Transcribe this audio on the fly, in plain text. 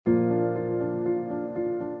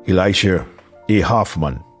Elisha A.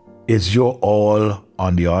 Hoffman, is your all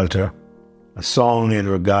on the altar? A song in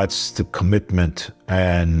regards to commitment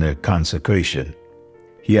and consecration.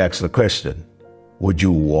 He asked the question, would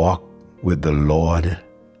you walk with the Lord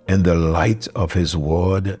in the light of His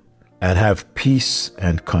word and have peace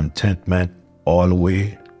and contentment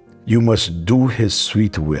always? You must do His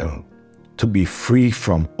sweet will to be free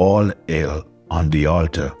from all ill on the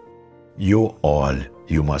altar. Your all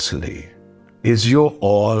you must lay. Is your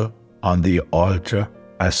all on the altar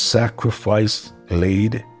a sacrifice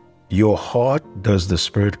laid? Your heart does the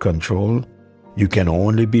Spirit control? You can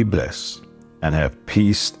only be blessed and have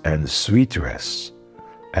peace and sweet rest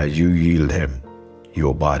as you yield Him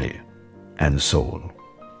your body and soul.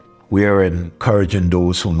 We are encouraging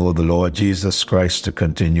those who know the Lord Jesus Christ to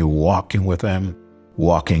continue walking with Him,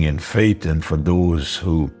 walking in faith, and for those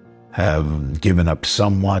who have given up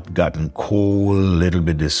somewhat, gotten cold, a little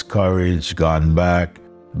bit discouraged, gone back,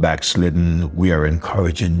 backslidden, we are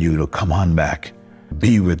encouraging you to come on back.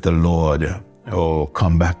 Be with the Lord. Oh,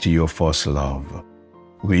 come back to your first love.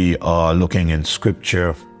 We are looking in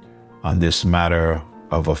Scripture on this matter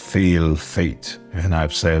of a failed faith. And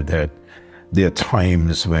I've said that there are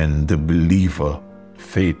times when the believer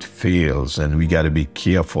faith fails, and we got to be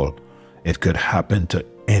careful. It could happen to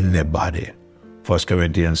anybody. 1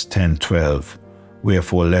 Corinthians 10:12,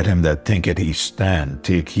 wherefore let him that thinketh he stand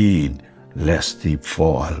take heed lest he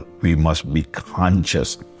fall. We must be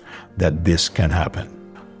conscious that this can happen.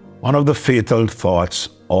 One of the fatal thoughts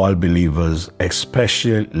all believers,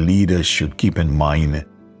 especially leaders, should keep in mind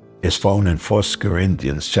is found in 1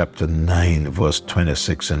 Corinthians chapter 9, verse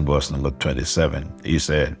 26 and verse number 27. He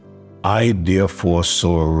said, I therefore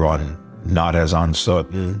so run, not as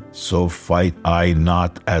uncertain, so fight I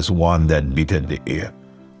not as one that beateth the air.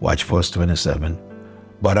 Watch verse 27.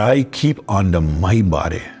 But I keep under my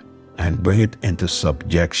body and bring it into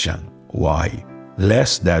subjection. Why?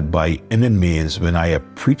 Lest that by any means when I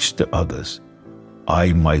have preached to others,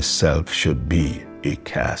 I myself should be a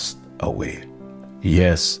cast away.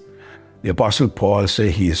 Yes, the Apostle Paul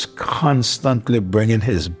said he is constantly bringing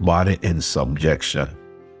his body in subjection,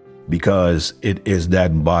 because it is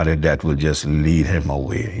that body that will just lead him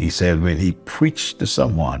away. He said when he preached to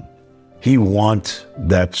someone, he wants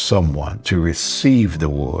that someone to receive the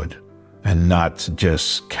word and not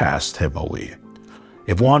just cast him away.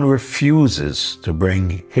 If one refuses to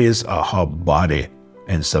bring his or her body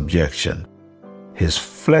in subjection, his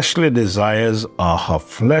fleshly desires or her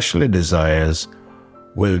fleshly desires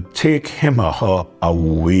will take him or her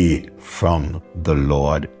away from the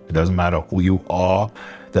Lord. It doesn't matter who you are.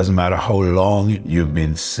 It doesn't matter how long you've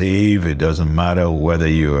been saved. It doesn't matter whether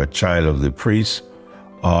you're a child of the priest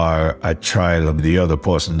or a child of the other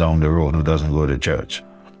person down the road who doesn't go to church.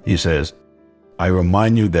 He says, I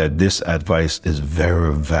remind you that this advice is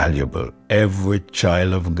very valuable. Every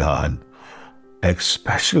child of God,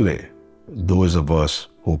 especially those of us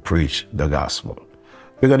who preach the gospel.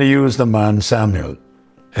 We're going to use the man Samuel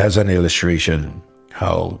as an illustration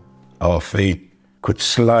how our faith could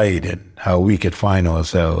slide and how we could find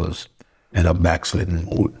ourselves in a backslidden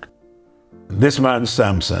mood. This man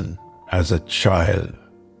Samson, as a child,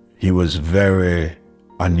 he was very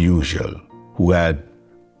unusual, who had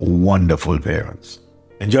wonderful parents.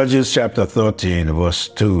 In Judges chapter 13, verse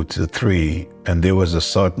 2 to 3, and there was a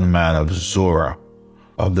certain man of Zorah,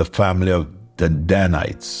 of the family of the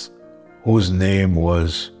Danites, whose name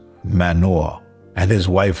was Manoah, and his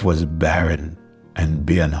wife was barren and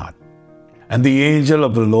bare not. And the angel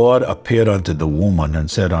of the Lord appeared unto the woman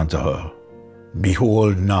and said unto her,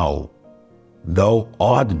 Behold now, thou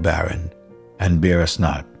art barren and bearest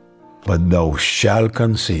not, but thou shalt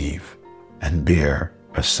conceive and bear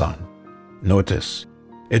a son. Notice,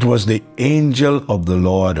 it was the angel of the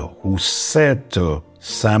Lord who said to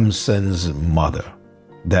Samson's mother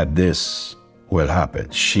that this will happen.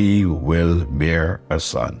 She will bear a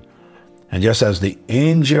son. And just as the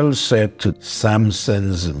angel said to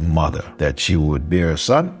Samson's mother that she would bear a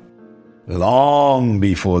son, long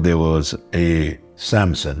before there was a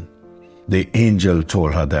Samson, the angel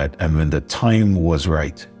told her that, and when the time was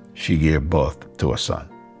right, she gave birth to a son.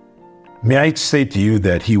 May I say to you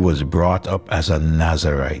that he was brought up as a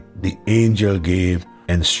Nazirite. The angel gave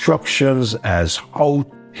instructions as how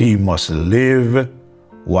he must live,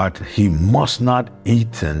 what he must not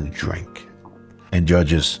eat and drink. In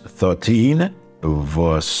Judges 13,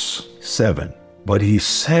 verse 7, but he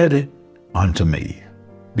said unto me,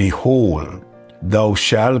 Behold, thou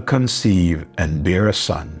shalt conceive and bear a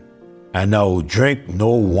son, and thou drink no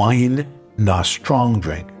wine nor strong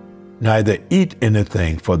drink, neither eat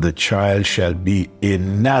anything, for the child shall be a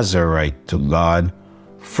Nazirite to God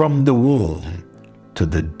from the womb to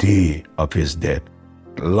the day of his death.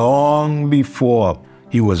 Long before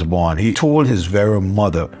he was born, he told his very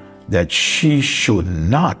mother that she should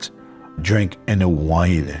not drink any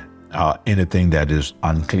wine or anything that is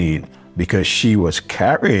unclean, because she was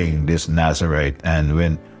carrying this Nazarite, and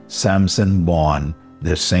when Samson born,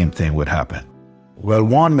 the same thing would happen. Well,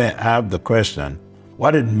 one may have the question,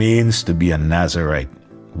 what it means to be a Nazarite.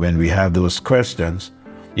 When we have those questions,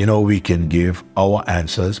 we can give our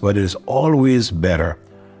answers, but it is always better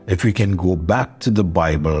if we can go back to the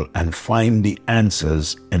Bible and find the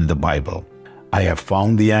answers in the Bible. I have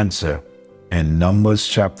found the answer in Numbers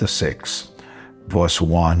chapter 6, verse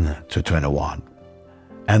 1 to 21.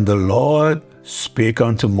 And the Lord spake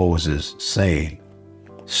unto Moses, saying,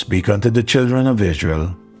 Speak unto the children of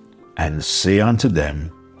Israel, and say unto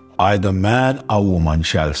them, Either man or woman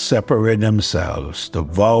shall separate themselves to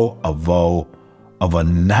vow a vow of a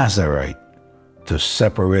Nazarite, to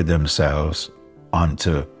separate themselves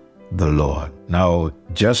unto the Lord. Now,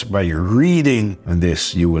 just by reading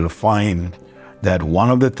this, you will find that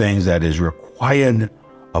one of the things that is required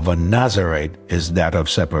of a Nazarite is that of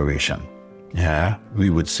separation. Yeah,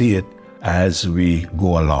 we would see it as we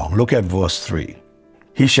go along. Look at verse 3.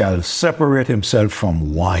 He shall separate himself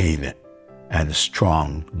from wine and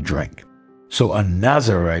strong drink. So a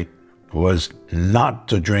Nazarite was not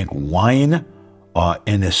to drink wine or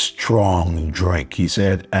any strong drink. He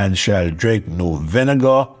said, and shall drink no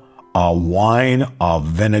vinegar or wine or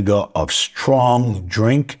vinegar of strong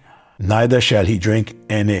drink, neither shall he drink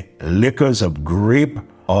any liquors of grape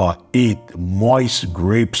or eat moist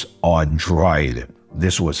grapes or dried.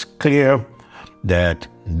 This was clear that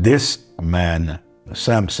this man,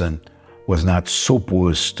 Samson, was not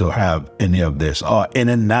supposed to have any of this, or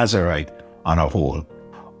any Nazarite on a whole.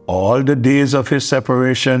 All the days of his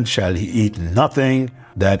separation shall he eat nothing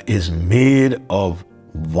that is made of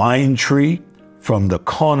vine tree, from the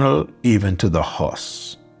kernel even to the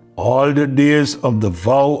husk. All the days of the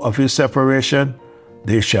vow of his separation,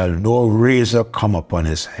 there shall no razor come upon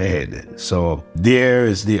his head. So there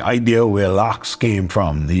is the idea where locks came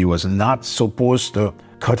from. He was not supposed to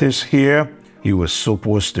cut his hair. He was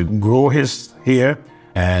supposed to grow his hair,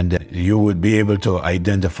 and you would be able to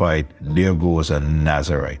identify, there goes a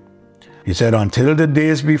Nazarite. He said, until the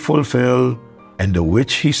days be fulfilled, in the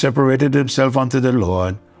which he separated himself unto the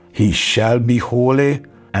Lord, he shall be holy,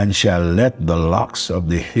 and shall let the locks of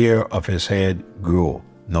the hair of his head grow.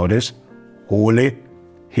 Notice, holy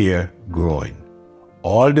hair growing.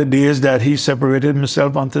 All the days that he separated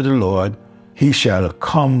himself unto the Lord, he shall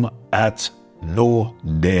come at no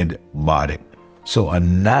dead body. So a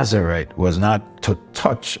Nazarite was not to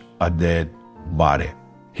touch a dead body.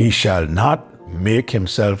 He shall not make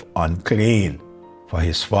himself unclean for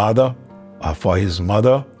his father, or for his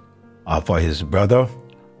mother, or for his brother,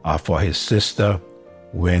 or for his sister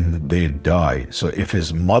when they die. So if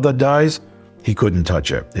his mother dies, he couldn't touch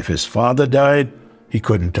her. If his father died, he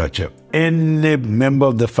couldn't touch her. Any member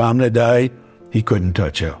of the family died, he couldn't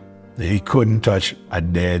touch her. He couldn't touch a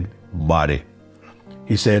dead body.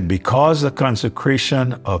 He said, because the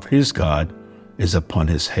consecration of his God is upon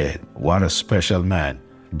his head. What a special man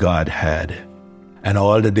God had. And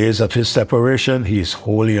all the days of his separation, he is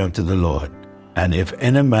holy unto the Lord. And if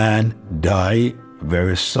any man die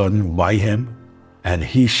very sudden by him, and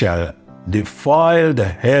he shall defile the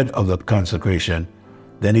head of the consecration,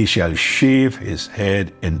 then he shall shave his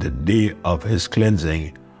head in the day of his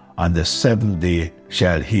cleansing. On the 7th day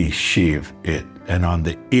shall he shave it. And on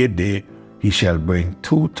the 8th day he shall bring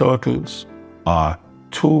 2 turtles or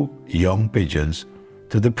 2 young pigeons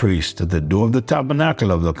to the priest to the door of the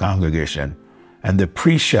tabernacle of the congregation. And the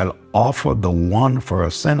priest shall offer the one for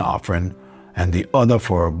a sin offering and the other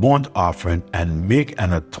for a burnt offering, and make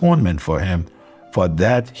an atonement for him, for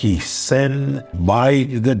that he sinned by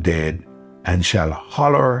the dead, and shall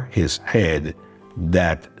holler his head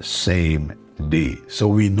that same day. So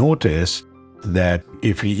we notice that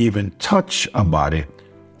if he even touched a body,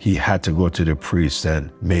 he had to go to the priest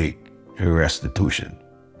and make a restitution.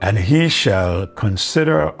 And he shall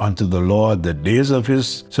consider unto the Lord the days of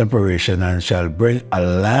his separation, and shall bring a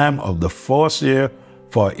lamb of the 1st year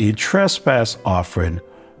for a trespass offering,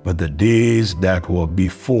 but the days that were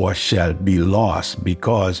before shall be lost,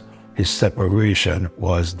 because his separation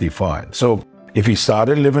was defiled. So if he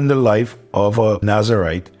started living the life of a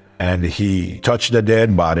Nazarite, and he touched the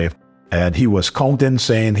dead body, and he was counting,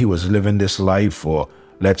 saying he was living this life for,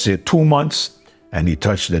 let's say, 2 months, and he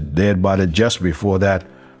touched the dead body just before that,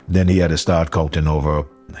 then he had to start counting over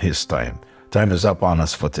his time. Time is up on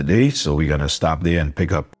us for today, so we're going to stop there and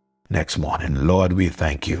pick up next morning. Lord, we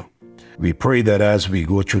thank you. We pray that as we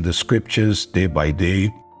go through the scriptures day by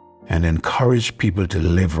day, and encourage people to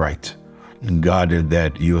live right. God,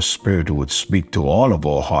 that your Spirit would speak to all of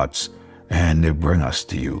our hearts and bring us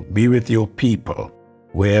to you. Be with your people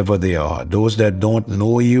wherever they are. Those that don't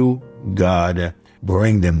know you, God,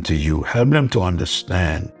 bring them to you. Help them to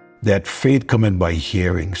understand that faith cometh by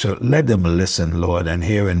hearing. So let them listen, Lord, and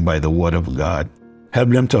hearing by the word of God. Help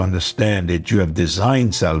them to understand that you have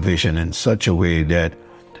designed salvation in such a way that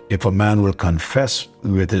if a man will confess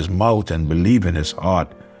with his mouth and believe in his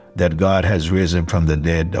heart that God has raised him from the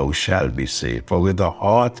dead, thou shalt be saved. For with the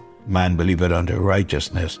heart man believeth unto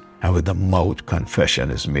righteousness, and with the mouth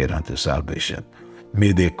confession is made unto salvation.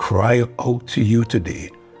 May they cry out to you today,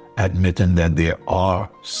 admitting that they are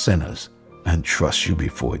sinners, and trust you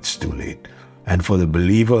before it's too late. And for the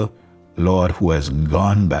believer, Lord, who has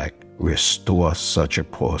gone back, restore such a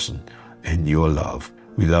person in your love.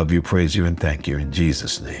 We love you, praise you, and thank you in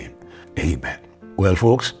Jesus' name. Amen. Well,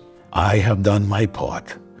 folks, I have done my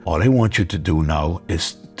part. All I want you to do now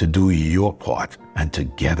is to do your part, and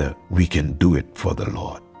together we can do it for the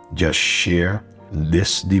Lord. Just share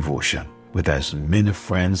this devotion with as many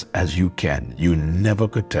friends as you can. You never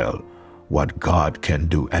could tell what God can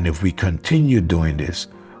do. And if we continue doing this,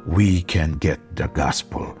 we can get the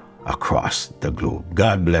gospel across the globe.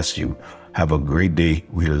 God bless you. Have a great day.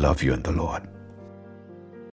 We love you in the Lord.